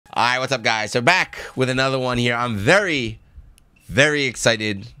Alright, what's up, guys? So back with another one here. I'm very, very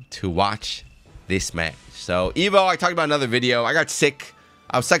excited to watch this match. So, EVO, I talked about another video. I got sick.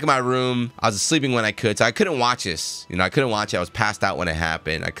 I was stuck in my room. I was sleeping when I could, so I couldn't watch this. You know, I couldn't watch it. I was passed out when it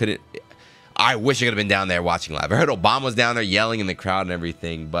happened. I wish I could have been down there watching live. I heard Obama was down there yelling in the crowd and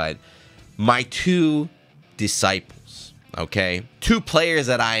everything, but my two disciples, okay? Two players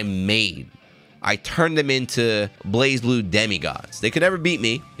that I made. I turned them into Blazblue demigods. They could never beat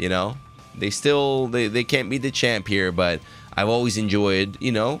me, you know. They can't beat the champ here, but I've always enjoyed,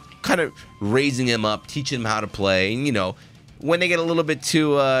 you know, kind of raising them up, teaching them how to play, and, you know, when they get a little bit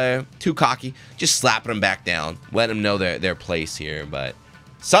too cocky, just slapping them back down, let them know their place here. But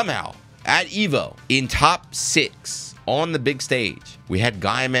somehow, at EVO, in top 6 on the big stage, we had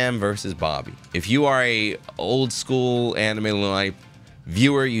Guyman versus Bobby. If you are a old school anime life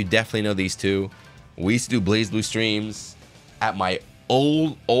viewer, you definitely know these two. We used to do Blazblue streams at my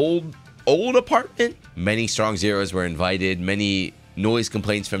old apartment. Many strong zeros were invited, many noise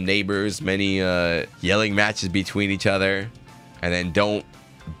complaints from neighbors, many yelling matches between each other. And then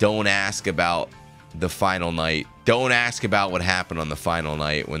don't ask about the final night. Don't ask about what happened on the final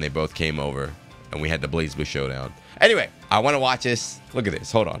night when they both came over and we had the Blazblue showdown. Anyway, I want to watch this. Look at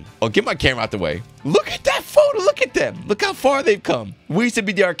this. Hold on. Oh, get my camera out the way. Look at that photo. Look at them. Look how far they've come. We used to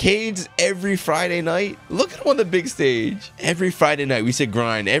be the arcades every Friday night. Look at them on the big stage. Every Friday night. We used to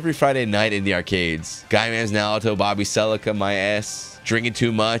grind every Friday night in the arcades. Guyman's Naruto, Bobby Celica, my ass. Drinking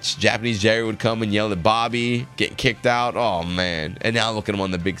too much. Japanese Jerry would come and yell at Bobby. Getting kicked out. Oh, man. And now look at him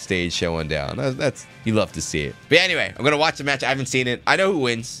on the big stage showing down. You love to see it. But anyway, I'm going to watch the match. I haven't seen it. I know who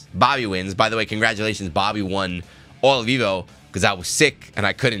wins. Bobby wins. By the way, congratulations. Bobby won all of EVO because I was sick and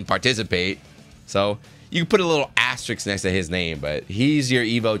I couldn't participate. So you can put a little asterisk next to his name, but he's your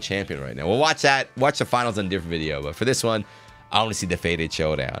EVO champion right now. We'll watch that. Watch the finals on a different video. But for this one, I want to see the faded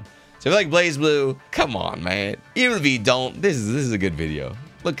showdown. So if you like Blazblue, come on, man. Even if you don't, this is a good video.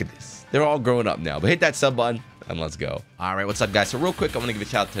 Look at this. They're all growing up now. But hit that sub button and let's go. All right, what's up, guys? So real quick, I want to give a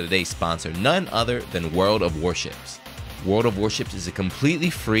shout out to today's sponsor, none other than World of Warships. World of Warships is a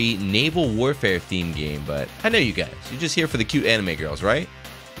completely free naval warfare themed game, but I know you guys. You're just here for the cute anime girls, right?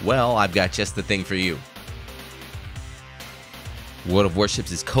 Well, I've got just the thing for you. World of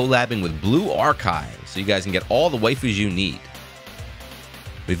Warships is collabing with Blue Archive, so you guys can get all the waifus you need.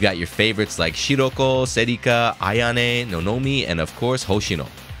 We've got your favorites like Shiroko, Serika, Ayane, Nonomi, and of course Hoshino.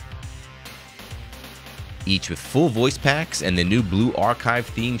 Each with full voice packs and the new Blue Archive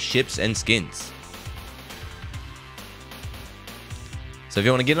themed ships and skins. So if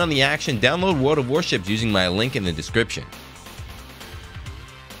you want to get on the action, download World of Warships using my link in the description.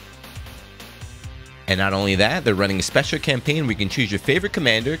 And not only that, they're running a special campaign where you can choose your favorite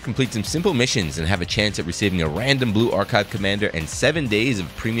commander, complete some simple missions, and have a chance at receiving a random Blue Archive commander and 7 days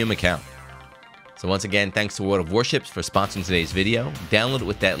of premium account. So once again, thanks to World of Warships for sponsoring today's video. Download it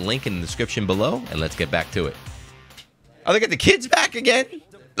with that link in the description below, and let's get back to it. Oh, they got the kids back again?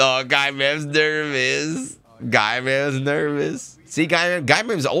 Oh, Guyman's nervous. Guyman's nervous. See,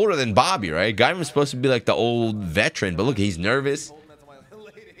 Guyman's older than Bobby, right? Guyman's supposed to be like the old veteran, but look, he's nervous.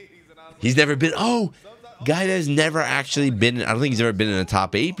 He's never been, oh, Guyman's never actually been, I don't think he's ever been in the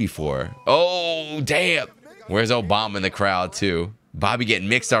top 8 before. Oh, damn. Where's Obama in the crowd, too? Bobby getting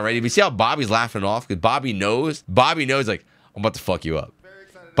mixed already. But see how Bobby's laughing off? Because Bobby knows, like, I'm about to fuck you up.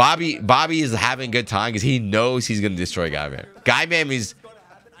 Bobby is having a good time because he knows he's going to destroy Guyman. Guyman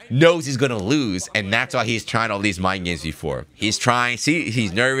knows he's going to lose, and that's why he's trying all these mind games before. He's trying, see,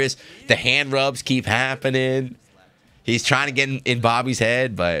 he's nervous. The hand rubs keep happening. He's trying to get in Bobby's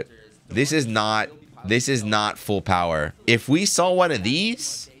head, but this is not full power. If we saw one of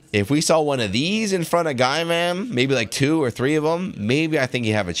these in front of Guyman, maybe like 2 or 3 of them, maybe I think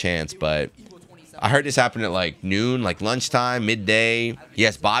you have a chance, but I heard this happened at like noon, like lunchtime, midday.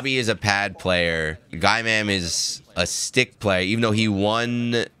 Yes, Bobby is a pad player. Guyman is a stick player, even though he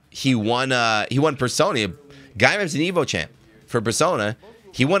won Persona. Guyman's an EVO champ for Persona.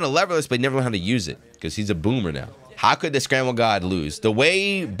 He won a leverless, but he never learned how to use it because he's a boomer now. How could the Scramble God lose? The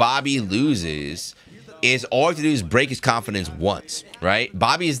way Bobby loses is all you have to do is break his confidence once, right?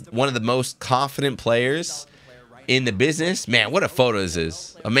 Bobby is one of the most confident players in the business. Man, what a photo this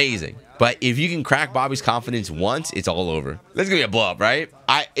is. Amazing. But if you can crack Bobby's confidence once, it's all over. That's going to be a blow up, right?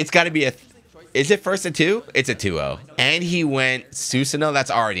 It's got to be a... Is it first a 2? It's a 2-0. And he went Susanoo.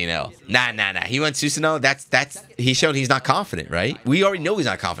 That's already an L. Nah. He went Susanoo. That's he showed he's not confident, right? We already know he's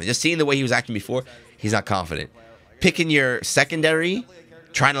not confident. Just seeing the way he was acting before, he's not confident. Picking your secondary,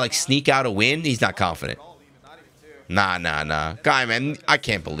 trying to like sneak out a win, he's not confident. Nah. Guyman, I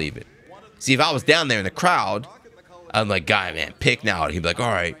can't believe it. See, if I was down there in the crowd, I'm like, Guyman, pick now. And he'd be like,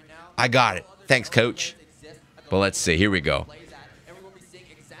 all right, I got it. Thanks, coach. But let's see. Here we go.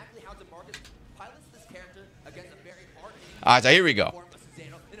 All right, so here we go.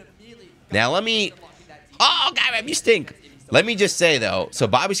 Now let me... Oh, God, you stink. Let me just say, though, so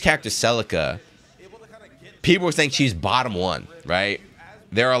Bobby's character, Celica, people were saying she's bottom 1, right?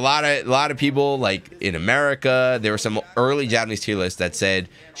 There are a lot of people, like, in America, there were some early Japanese tier lists that said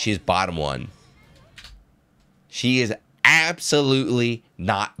she's bottom 1. She is absolutely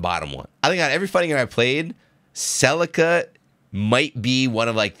not bottom 1. I think on every fighting game I played, Celica might be one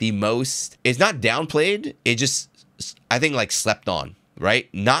of, like, the most... It's not downplayed. It just, I think, like, slept on, right?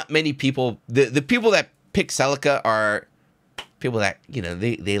 Not many people... The people that pick Celica are people that, you know,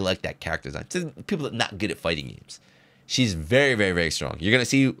 they like that character design. It's people that are not good at fighting games. She's very, very, very strong. You're going to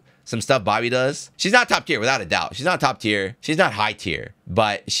see some stuff Bobby does. She's not top tier, without a doubt. She's not top tier. She's not high tier.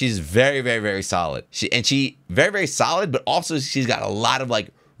 But she's very, very, very solid. She very, very solid, but also she's got a lot of, like,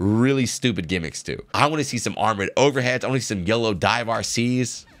 really stupid gimmicks, too. I want to see some armored overheads. I want to see some yellow dive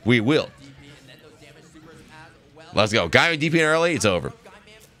RCs. We will. Let's go. Guy with DP early, it's over.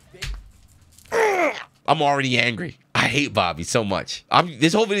 I'm already angry. I hate Bobby so much.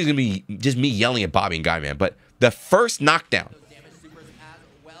 This whole video is going to be just me yelling at Bobby and Guy Man. But the first knockdown.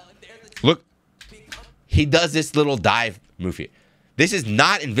 Look. He does this little dive move here. This is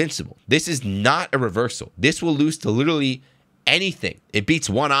not invincible. This is not a reversal. This will lose to literally anything. It beats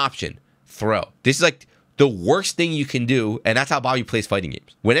one option. Throw. This is like the worst thing you can do. And that's how Bobby plays fighting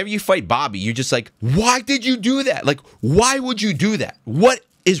games. Whenever you fight Bobby, you're just like, why did you do that? Like, why would you do that? What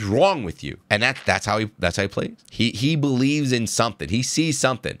is wrong with you? And that's how he plays. He believes in something. He sees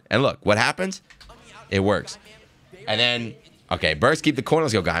something. And look, what happens? It works. And then, okay, burst, keep the corner.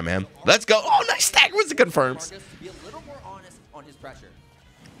 Let's go, Guy Man. Let's go. Oh, nice stack. What's it confirms?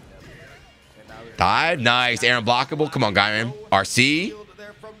 Dive. Nice. Air unblockable. Come on, Guy Man. RC.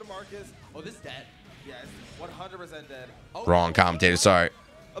 Wrong commentator. Sorry.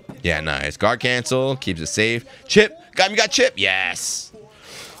 Yeah, nice. Guard cancel. Keeps it safe. Chip. Guy Man, you got chip. Yes.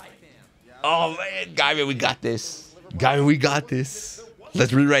 Oh, man. Guy Man, we got this. Guy Man, we got this.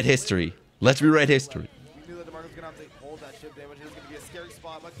 Let's rewrite history. Let's rewrite history.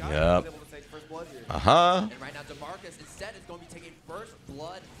 Yep. Uh-huh. And right now, DeMarcus instead is going to be taking first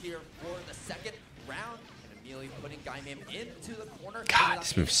blood here for the second round. And immediately putting Guyman into the corner. God,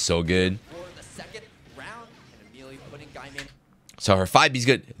 this move's so good. For the second round. And immediately putting Guyman. So her 5B is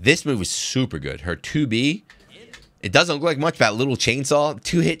good. This move is super good. Her 2B, it doesn't look like much, that little chainsaw,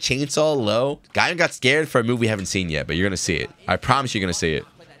 2-hit chainsaw low. Guyman got scared for a move we haven't seen yet, but you're going to see it. I promise you're going to see it.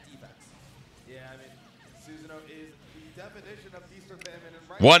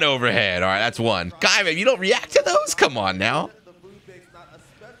 One overhead. All right, that's one. Guy, man, you don't react to those? Come on now.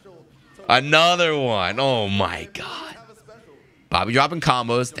 Another one. Oh, my God. Bobby dropping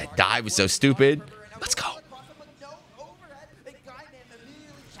combos. That dive was so stupid. Let's go.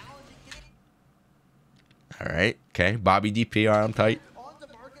 All right. Okay. Bobby DP. I'm tight.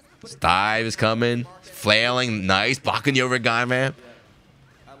 This dive is coming. Flailing. Nice. Blocking you over, Guy, man.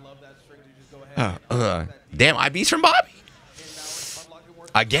 Damn, IBs from Bobby.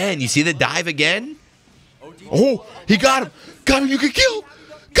 Again, you see the dive again? Oh, he got him. Got him, you can kill.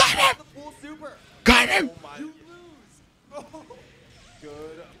 Got him. Got him.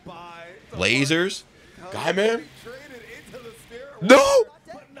 Lasers. Got him. No.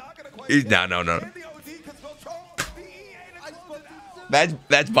 No.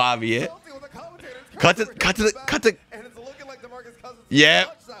 That's Bobby, it. Cut to. Yeah.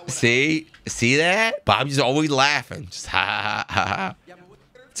 See that? Bobby's always laughing. Just ha ha ha.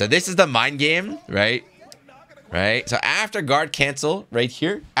 So this is the mind game, right? Right? So after guard cancel, right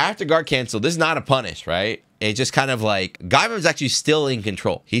here, after guard cancel, this is not a punish, right? It's just kind of like, Guyman's actually still in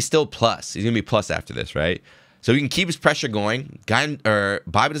control. He's still plus. He's going to be plus after this, right? So he can keep his pressure going.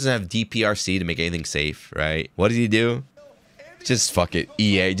 Bobby doesn't have DPRC to make anything safe, right? What does he do? Just fuck it.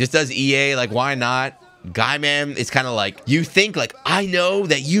 EA. Just does EA. Like, why not? Guyman, it's kind of like, you think like, I know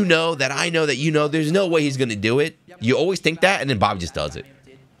that you know that I know that you know. There's no way he's going to do it. You always think that, and then Bobby just does it.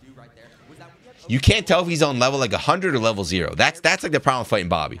 You can't tell if he's on level like 100 or level 0. That's like the problem with fighting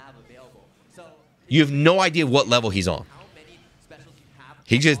Bobby. You have no idea what level he's on.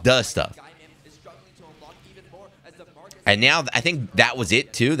 He just does stuff. And now I think that was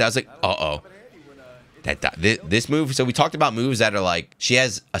it too. That was like, uh-oh. This move, so we talked about moves that are like, she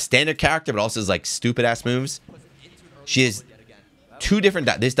has a standard character, but also has like stupid ass moves. She has two different,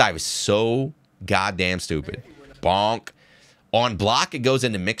 this dive is so goddamn stupid. Bonk. On block, it goes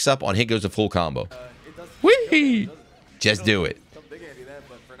into mix-up. On hit, goes to full combo. Whee! Just do it.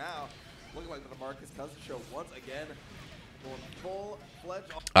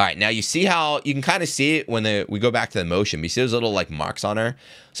 All right, now you see how you can kind of see it when we go back to the motion. You see those little like marks on her.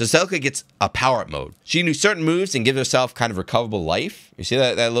 So Celica gets a power up mode. She can do certain moves and give herself kind of recoverable life. You see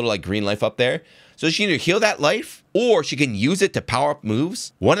that little like green life up there? So she can either heal that life or she can use it to power up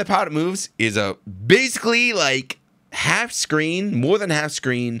moves. One of the power up moves is a basically like half screen, more than half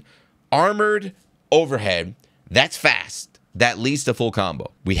screen, armored overhead. That's fast. That leads to full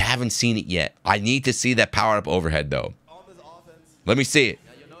combo. We haven't seen it yet. I need to see that power up overhead though. Let me see it.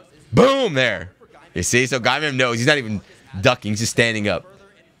 Boom, there. You see? So Guyman knows. He's not even ducking. He's just standing up.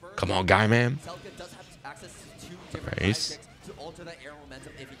 Come on, Guyman. Nice.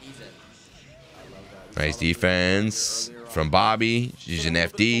 Nice defense from Bobby. She's an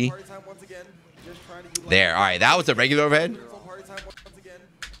FD. There. All right, that was the regular overhead.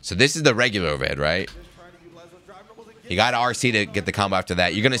 So this is the regular overhead, right? You got RC to get the combo after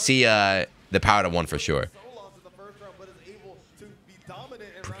that. You're going to see the power to one for sure.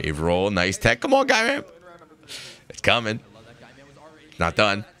 Brave roll. Nice tech. Come on, Guyman. It's coming. It's not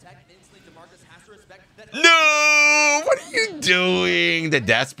done. No! What are you doing? The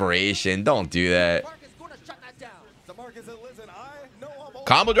desperation. Don't do that.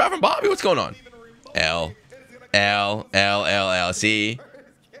 Combo drive from Bobby. What's going on? L. See?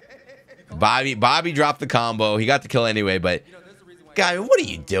 Bobby dropped the combo. He got the kill anyway, but guy, what are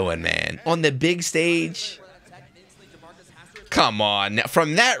you doing, man? On the big stage? Come on. Now,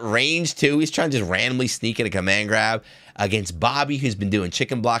 from that range, too, he's trying to just randomly sneak in a command grab against Bobby, who's been doing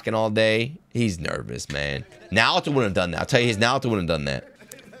chicken blocking all day. He's nervous, man. Naruto wouldn't have done that. I'll tell you, his Naruto wouldn't have done that.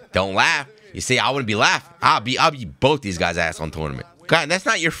 Don't laugh. You see, I wouldn't be laughing. I'll be both these guys' ass on tournament. God, that's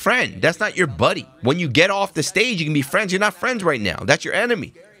not your friend. That's not your buddy. When you get off the stage, you can be friends. You're not friends right now. That's your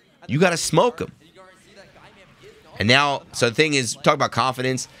enemy. You got to smoke him. And now, so the thing is, talk about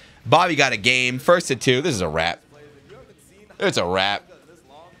confidence. Bobby got a game. First to two. This is a wrap. It's a wrap.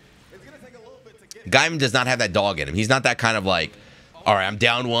 Guyman does not have that dog in him. He's not that kind of like, all right, I'm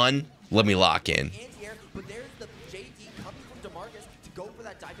down one. Let me lock in.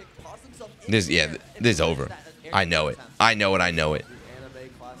 This is over. I know it. I know it. I know it.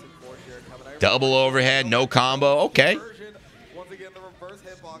 Double overhead, no combo. Okay.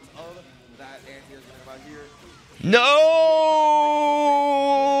 No!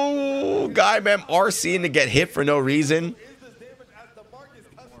 Guyman RCing to get hit for no reason.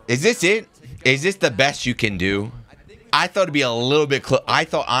 Is this it? Is this the best you can do? I thought it'd be a little bit close. I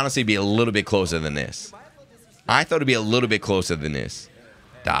thought honestly it'd be a little bit closer than this. I thought it'd be a little bit closer than this.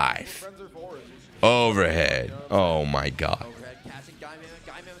 Dive. Overhead. Oh my god.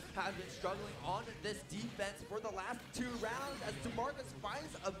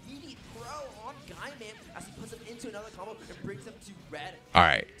 All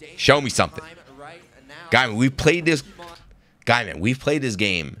right, show me something. Guyman, we've played this. Guyman, we've played this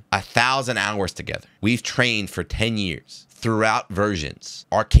game 1,000 hours together. We've trained for 10 years throughout versions,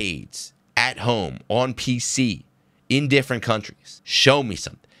 arcades, at home, on PC, in different countries. Show me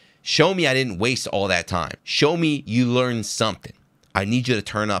something. Show me I didn't waste all that time. Show me you learned something. I need you to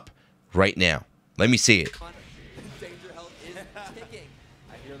turn up right now. Let me see it. Danger health is ticking.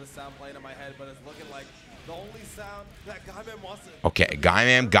 I hear the sound playing in my head, but it's looking like the only sound that Guyman wants to. Okay,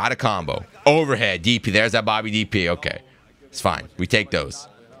 Guyman got a combo. Overhead, DP. There's that Bobby DP. Okay. It's fine. We take those.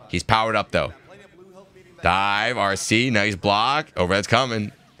 He's powered up, though. Dive, RC. Nice block. Overhead's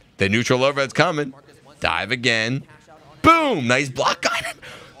coming. The neutral overhead's coming. Dive again. Boom. Nice block. Guyman.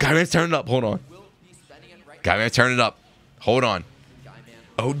 Guyman's turning up. Hold on. Guyman's turning up. Hold on.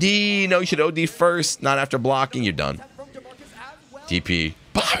 OD. No, you should OD first. Not after blocking. You're done. DP.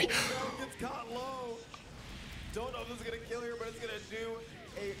 Bobby. Don't know if this is going to kill here, but it's going to do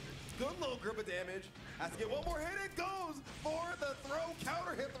a good little grip of damage. Has to get one more hit. It goes for the throw.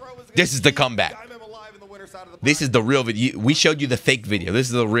 Counter hit throw. This is the comeback. This is the real video. We showed you the fake video. This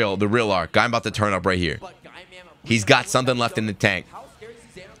is the real arc. Guy about to turn up right here. He's got something left in the tank.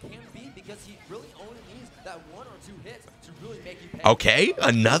 Okay,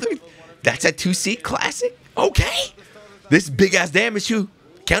 another. That's a 2C classic. Okay, this big ass damage too.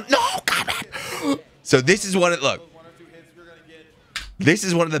 Count. No, God. So this is one. Look. This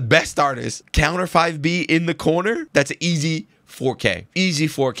is one of the best starters. Counter 5B in the corner. That's an easy 4K. Easy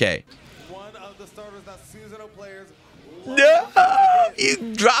 4K. One of the starters that Susanoo players. No!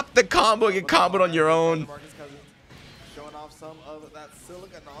 You dropped the combo. You comboed on your own. Showing off some of that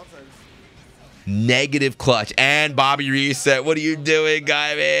silica nonsense. Negative clutch. And Bobby reset. What are you doing,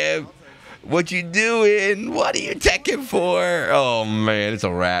 Guyman? What you doing? What are you teching for? Oh, man. It's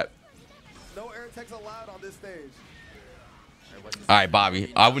a wrap. No air techs allowed on this stage. All right,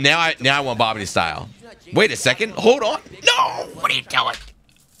 Bobby. Now I want Bobby to style. Wait a second. Hold on. No. What are you doing?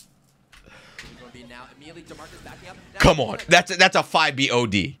 Come on. That's a 5B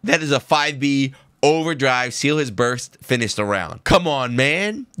OD. That is a 5B overdrive. Seal his burst. Finish the round. Come on,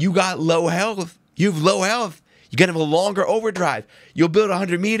 man. You got low health. You have low health. You gotta have a longer overdrive. You'll build a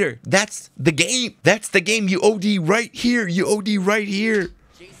 100-meter. That's the game. That's the game. You OD right here. You OD right here.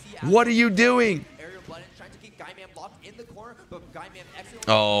 What are you doing?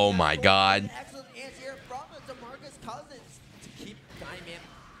 Oh my God. Excellent answer here from DeMarcus Cousins to keep Guyman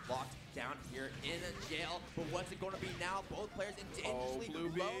locked down here in a jail. But what's it going to be now? Both players in dangerously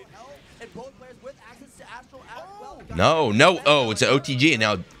low health, and both players with access to Astral as well. No. Oh, it's an OTG, and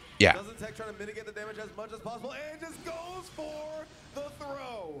now, yeah. Doesn't Tech try to mitigate the damage as much as possible, and just goes for the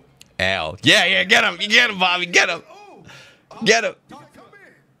throw. L. Yeah, get him. You get him, Bobby. Get him. Get him.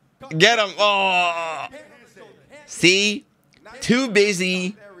 Get him. Oh. See? Too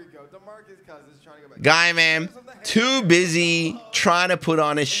busy. Guy, man. Too busy trying to put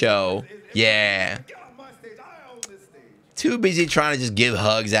on a show. Yeah. Too busy trying to just give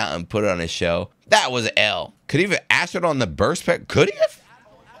hugs out and put it on a show. That was L. Could he have asked it on the burst pack? Could he have?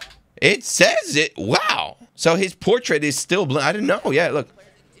 It says it. Wow. So his portrait is still I didn't know. Yeah, look.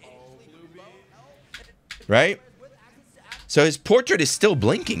 Right? So his portrait is still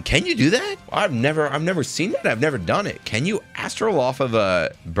blinking. Can you do that? I've never seen that. I've never done it. Can you astral off of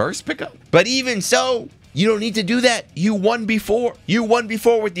a burst pickup? But even so, you don't need to do that. You won before. You won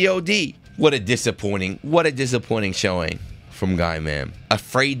before with the OD. What a disappointing showing from Guy, man.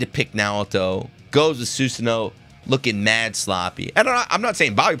 Afraid to pick Naoto. Goes with Susanoo, looking mad sloppy. And I'm not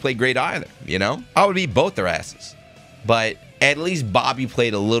saying Bobby played great either, you know? I would beat both their asses. But at least Bobby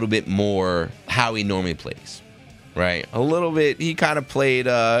played a little bit more how he normally plays. Right, a little bit. He kind of played,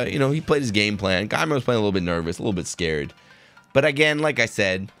 he played his game plan. Guyman was playing a little bit nervous, a little bit scared. But again, like I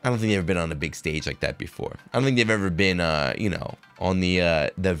said, I don't think they've ever been on a big stage like that before. I don't think they've ever been, on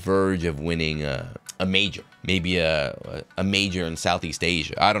the verge of winning a major. Maybe a major in Southeast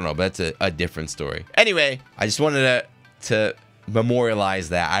Asia. I don't know, but that's a different story. Anyway, I just wanted to memorialize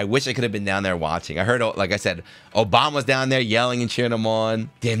that. I wish I could have been down there watching. I heard, like I said, Obama's down there yelling and cheering them on.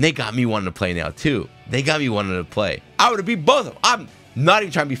 Damn, they got me wanting to play now too. They got me wanting to play. I would have beat both of them. I'm not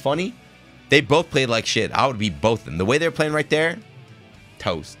even trying to be funny. They both played like shit. I would beat both of them. The way they're playing right there,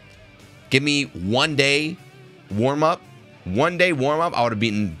 toast. Give me 1 day warm up. 1 day warm up, I would have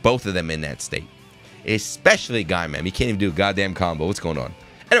beaten both of them in that state. Especially Guy, man. He can't even do a goddamn combo. What's going on?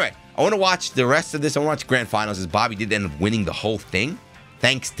 Anyway, I want to watch the rest of this. I want to watch Grand Finals as Bobby did end up winning the whole thing.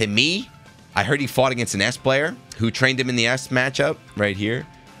 Thanks to me. I heard he fought against an S player who trained him in the S matchup right here.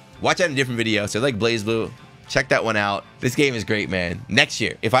 Watch that in a different video. So like Blazblue, check that one out. This game is great, man. Next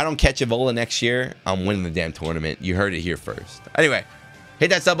year, if I don't catch Evola next year, I'm winning the damn tournament. You heard it here first. Anyway,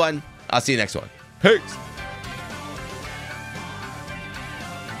 hit that sub button. I'll see you next one. Peace.